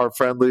heart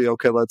friendly.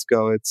 Okay, let's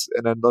go. And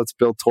then let's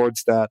build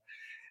towards that.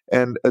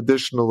 And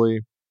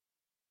additionally,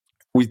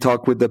 we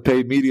talk with the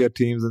paid media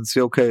teams and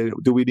see, okay,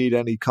 do we need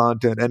any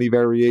content, any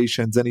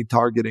variations, any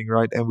targeting,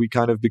 right? And we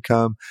kind of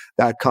become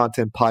that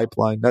content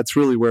pipeline. That's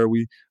really where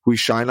we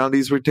shine on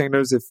these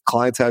retainers. If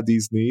clients have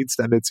these needs,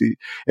 then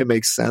it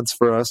makes sense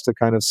for us to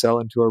kind of sell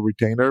into a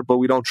retainer, but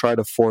we don't try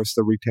to force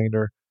the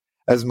retainer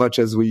as much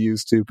as we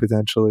used to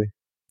potentially.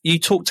 You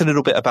talked a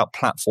little bit about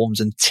platforms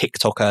and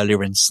TikTok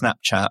earlier in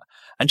Snapchat.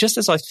 And just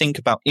as I think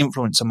about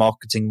influencer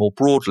marketing more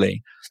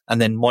broadly, and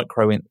then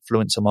micro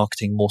influencer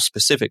marketing more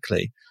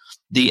specifically,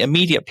 the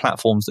immediate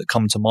platforms that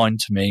come to mind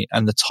to me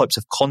and the types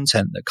of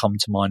content that come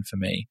to mind for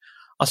me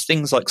are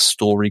things like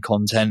story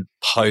content,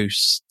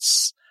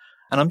 posts.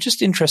 And I'm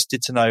just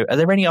interested to know, are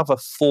there any other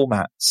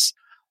formats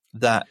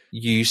that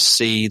you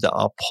see that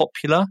are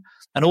popular?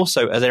 And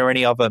also, are there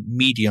any other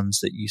mediums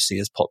that you see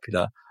as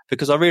popular?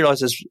 Because I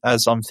realize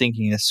as I'm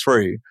thinking this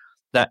through,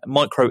 that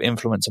micro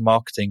influencer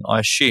marketing, I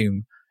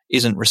assume,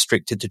 isn't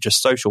restricted to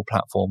just social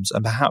platforms,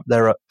 and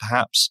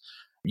perhaps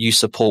you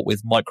support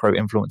with micro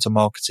influencer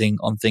marketing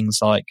on things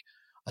like,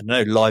 I don't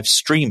know, live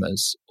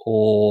streamers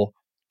or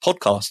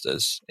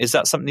podcasters. Is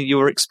that something you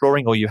were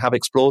exploring or you have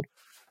explored?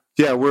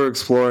 Yeah, we're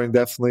exploring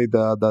definitely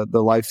the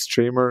live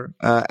streamer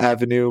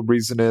avenue.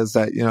 Reason is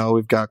that,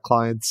 we've got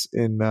clients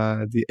in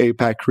the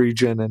APAC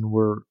region, and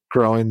we're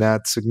growing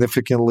that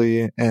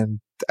significantly. And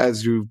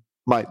as you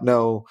might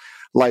know,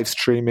 live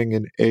streaming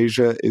in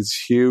Asia is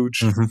huge.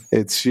 Mm-hmm.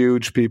 It's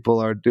huge. People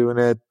are doing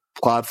it.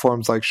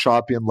 Platforms like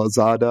Shopee and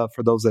Lazada,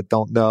 for those that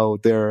don't know,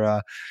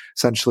 they're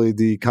essentially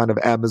the kind of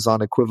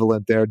Amazon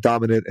equivalent. They're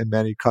dominant in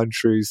many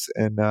countries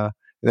in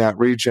that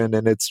region.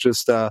 And it's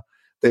just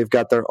they've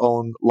got their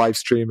own live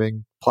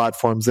streaming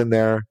platforms in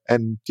there.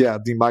 And yeah,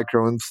 the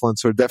micro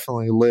influencer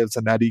definitely lives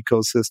in that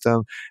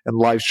ecosystem, and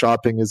live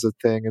shopping is a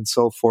thing and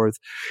so forth.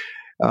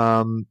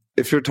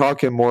 If you're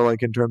talking more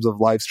like in terms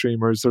of live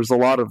streamers, there's a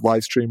lot of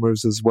live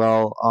streamers as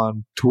well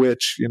on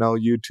Twitch.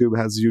 YouTube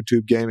has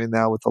YouTube gaming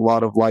now with a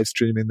lot of live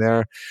streaming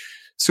there.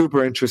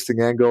 Super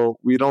interesting angle.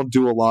 We don't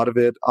do a lot of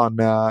it on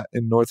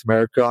in North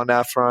America on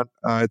that front.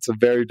 It's a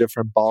very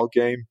different ball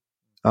game.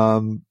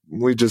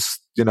 We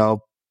just,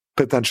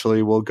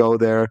 potentially will go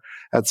there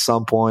at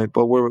some point,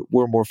 but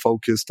we're more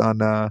focused on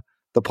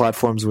the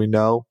platforms we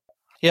know.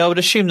 Yeah, I would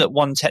assume that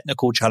one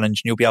technical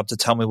challenge, and you'll be able to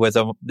tell me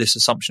whether this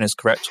assumption is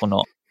correct or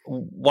not.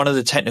 One of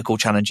the technical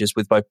challenges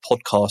with both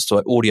podcasts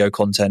or audio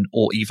content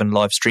or even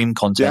live stream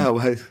content.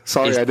 Yeah,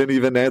 sorry, I didn't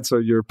even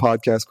answer your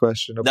podcast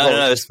question.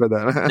 No, for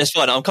that. That's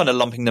fine. I'm kind of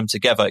lumping them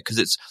together because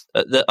it's.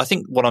 I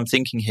think what I'm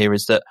thinking here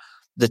is that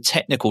the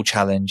technical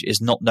challenge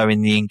is not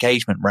knowing the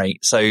engagement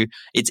rate. So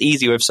it's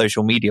easier with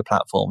social media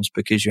platforms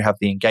because you have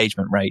the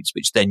engagement rates,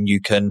 which then you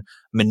can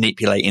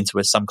manipulate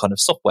into some kind of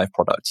software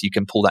product. You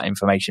can pull that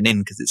information in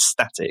because it's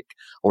static,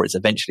 or it's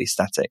eventually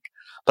static.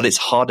 But it's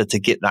harder to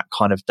get that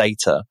kind of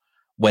data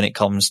when it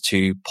comes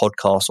to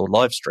podcasts or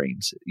live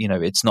streams.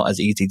 It's not as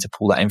easy to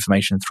pull that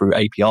information through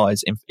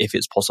APIs if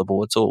it's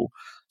possible at all.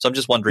 So I'm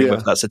just wondering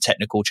whether that's a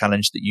technical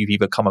challenge that you've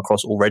either come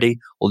across already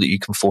or that you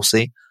can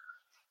foresee.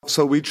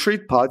 So we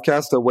treat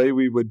podcasts the way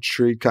we would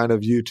treat kind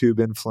of YouTube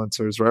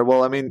influencers, right?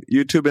 Well, I mean,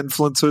 YouTube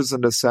influencers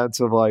in the sense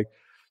of like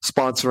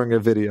sponsoring a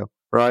video,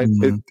 right?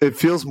 Mm-hmm. It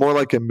feels more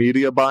like a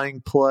media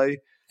buying play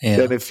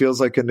than it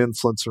feels like an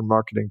influencer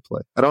marketing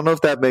play. I don't know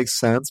if that makes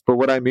sense, but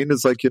what I mean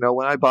is like,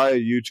 when I buy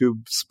a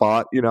YouTube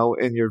spot,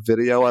 in your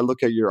video, I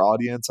look at your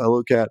audience, I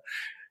look at,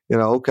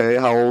 okay,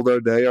 how old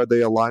are they? Are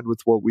they aligned with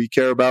what we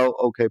care about?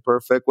 Okay,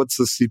 perfect. What's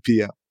the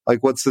CPM?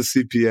 Like, what's the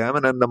CPM?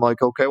 And then I'm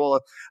like, okay,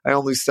 well, I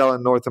only sell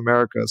in North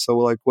America. So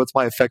like, what's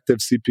my effective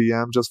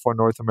CPM just for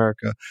North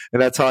America?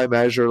 And that's how I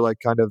measure like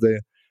kind of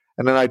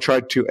and then I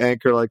tried to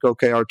anchor like,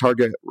 okay, our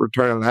target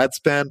return on ad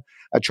spend.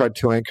 I tried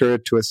to anchor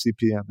it to a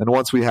CPM. And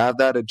once we have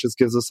that, it just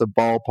gives us a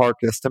ballpark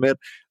estimate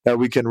that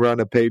we can run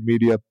a paid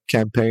media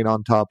campaign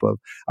on top of.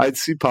 I'd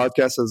see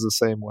podcasts as the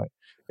same way.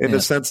 In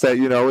the sense that,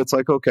 it's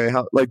like, okay,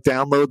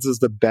 downloads is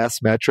the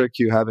best metric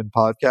you have in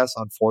podcasts,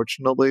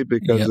 unfortunately,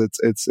 because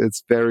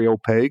it's very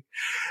opaque.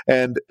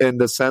 And in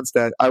the sense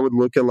that I would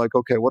look at like,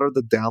 okay, what are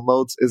the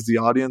downloads? Is the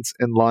audience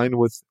in line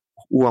with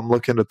who I'm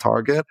looking to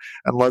target?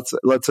 And let's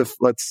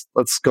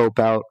scope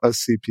out a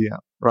CPM,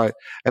 right?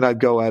 And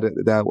I'd go at it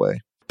that way.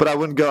 But I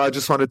wouldn't go, I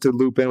just wanted to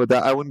loop in with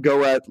that. I wouldn't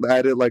go at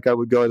it like I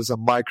would go as a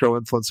micro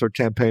influencer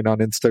campaign on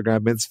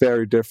Instagram. It's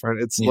very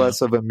different. It's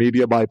less of a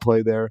media buy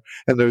play there,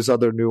 and there's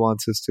other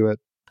nuances to it.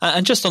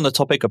 And just on the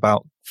topic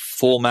about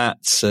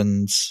formats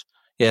and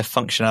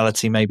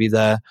functionality maybe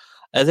there,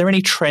 are there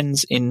any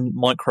trends in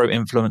micro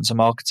influencer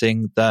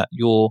marketing that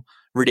you're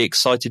really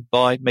excited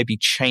by? Maybe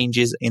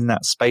changes in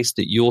that space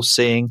that you're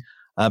seeing?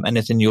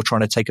 Anything you're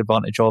trying to take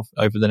advantage of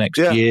over the next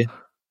year?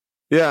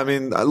 Yeah, I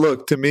mean,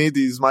 look, to me,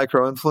 these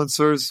micro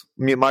influencers,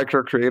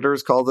 micro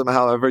creators, call them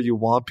however you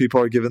want.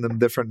 People are giving them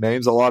different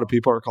names. A lot of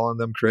people are calling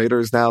them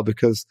creators now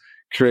because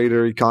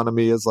creator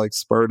economy is like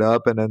spurred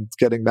up and then it's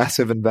getting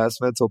massive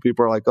investment. So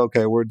people are like,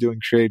 okay, we're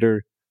doing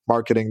creator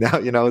marketing now,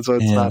 so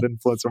it's not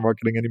influencer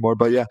marketing anymore.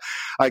 But yeah,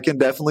 I can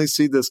definitely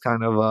see this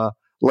kind of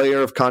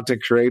layer of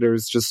content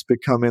creators just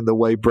becoming the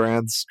way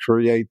brands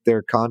create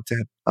their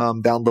content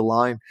down the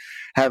line.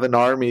 Have an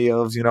army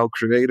of,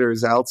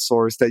 creators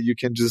outsourced that you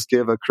can just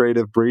give a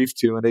creative brief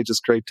to, and they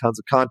just create tons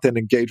of content,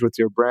 engage with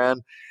your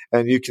brand,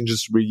 and you can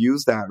just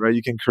reuse that, right?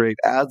 You can create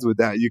ads with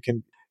that.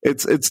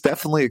 It's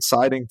definitely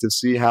exciting to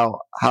see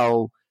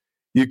how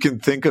you can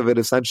think of it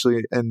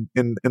essentially in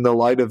the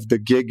light of the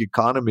gig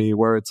economy,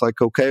 where it's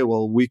like, okay,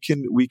 well, we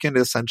can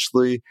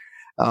essentially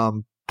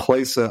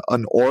place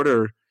an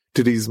order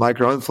to these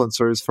micro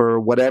influencers for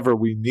whatever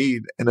we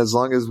need. And as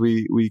long as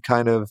we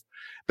kind of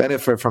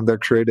benefit from their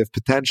creative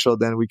potential,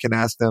 then we can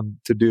ask them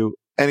to do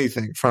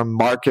anything from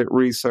market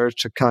research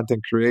to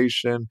content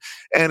creation,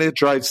 and it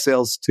drives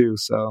sales too.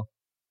 So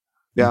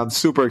yeah, I'm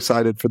super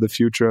excited for the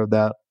future of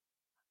that.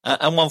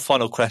 And one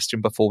final question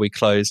before we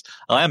close.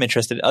 I am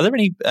interested, are there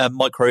any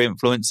micro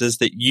influencers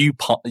that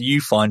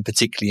you find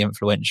particularly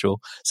influential?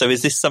 So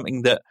is this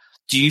something that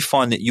Do you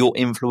find that you're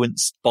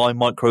influenced by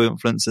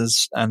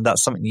micro-influencers, and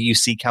that's something that you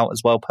seek out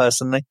as well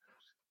personally?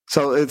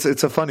 So it's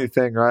a funny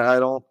thing,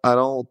 right?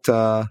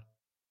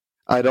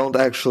 I don't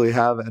actually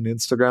have an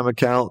Instagram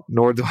account,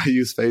 nor do I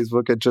use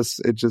Facebook.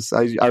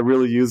 I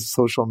really use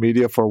social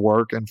media for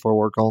work and for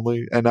work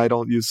only. And I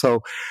don't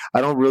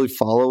really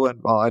follow,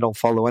 and I don't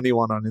follow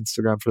anyone on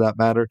Instagram for that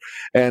matter.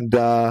 And,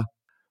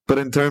 but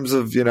in terms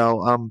of,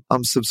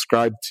 I'm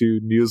subscribed to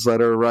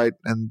newsletter, right?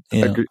 And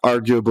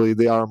arguably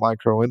they are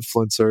micro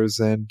influencers,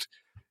 and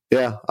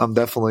yeah, I'm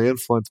definitely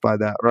influenced by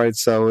that, right?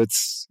 So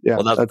it's,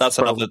 Well,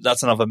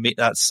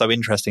 that's so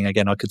interesting.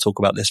 Again, I could talk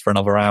about this for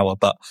another hour,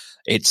 but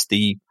it's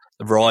the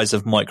rise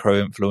of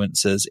micro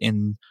influencers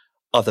in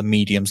other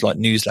mediums like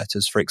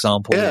newsletters, for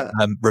example,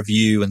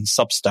 Review and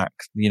Substack.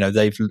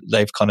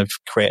 They've kind of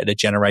created a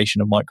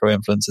generation of micro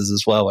influencers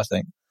as well, I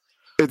think.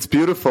 It's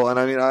beautiful. And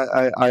I mean,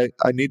 I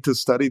need to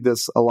study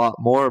this a lot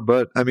more,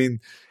 but I mean,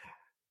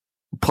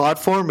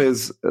 platform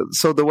is,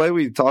 so the way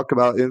we talk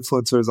about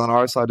influencers on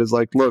our side is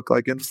like, look,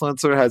 like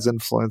influencer has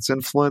influence.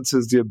 Influence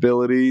is the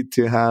ability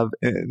to have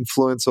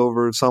influence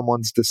over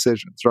someone's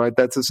decisions, right?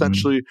 That's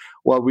essentially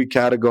what we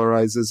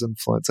categorize as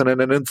influence. And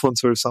an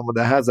influencer is someone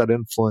that has that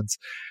influence.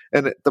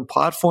 And the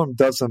platform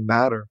doesn't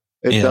matter.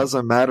 It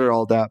doesn't matter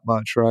all that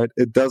much, right?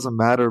 It doesn't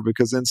matter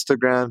because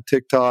Instagram,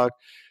 TikTok,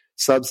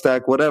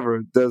 Substack,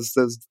 whatever, does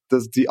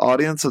the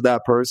audience of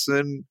that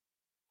person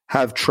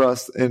have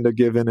trust in the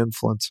given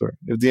influencer?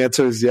 If the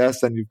answer is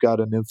yes, then you've got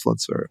an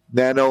influencer.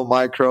 Nano,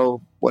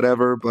 micro,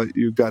 whatever, but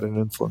you've got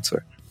an influencer.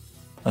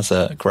 That's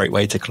a great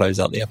way to close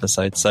out the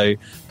episode. So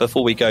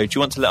before we go, do you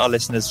want to let our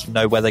listeners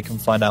know where they can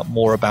find out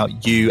more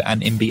about you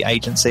and inBeat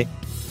Agency?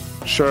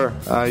 Sure.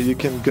 You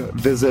can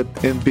visit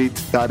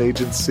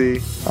inbeat.agency,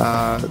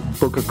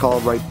 book a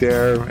call right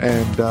there,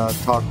 and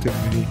talk to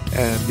me.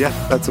 And yeah,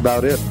 that's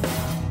about it.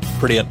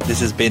 Brilliant. This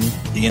has been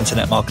the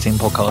Internet Marketing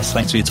Podcast.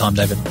 Thanks for your time,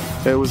 David.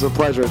 It was a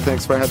pleasure.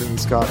 Thanks for having me,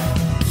 Scott.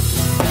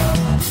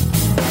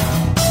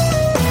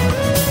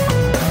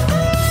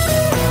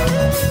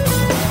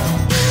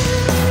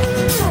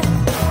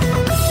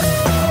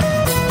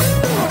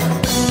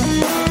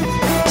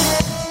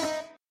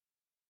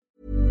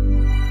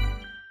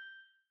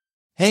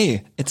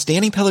 Hey, it's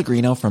Danny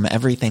Pellegrino from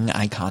Everything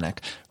Iconic.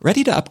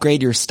 Ready to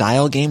upgrade your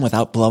style game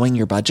without blowing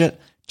your budget?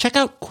 Check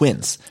out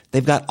Quince.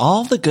 They've got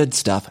all the good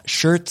stuff,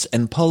 shirts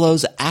and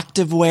polos,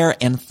 activewear,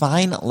 and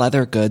fine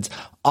leather goods,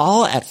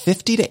 all at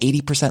 50 to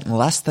 80%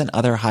 less than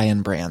other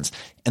high-end brands.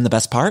 And the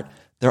best part?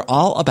 They're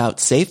all about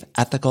safe,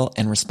 ethical,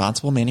 and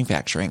responsible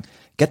manufacturing.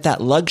 Get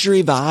that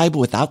luxury vibe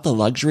without the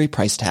luxury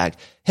price tag.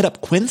 Hit up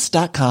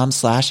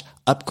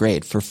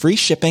quince.com/upgrade for free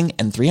shipping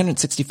and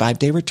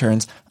 365-day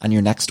returns on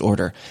your next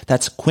order.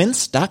 That's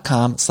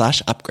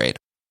quince.com/upgrade.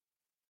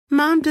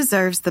 Mom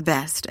deserves the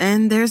best,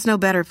 and there's no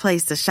better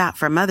place to shop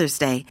for Mother's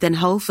Day than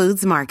Whole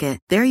Foods Market.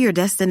 They're your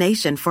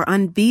destination for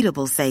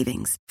unbeatable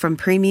savings, from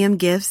premium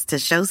gifts to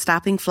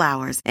show-stopping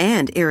flowers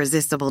and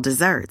irresistible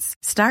desserts.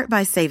 Start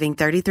by saving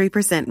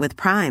 33% with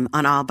Prime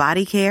on all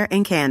body care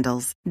and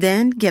candles.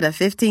 Then get a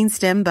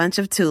 15-stem bunch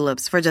of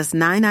tulips for just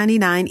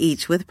 $9.99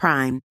 each with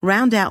Prime.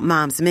 Round out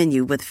Mom's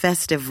menu with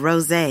festive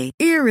rosé,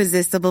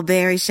 irresistible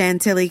berry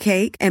chantilly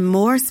cake, and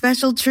more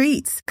special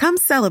treats. Come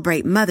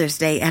celebrate Mother's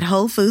Day at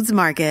Whole Foods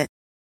Market.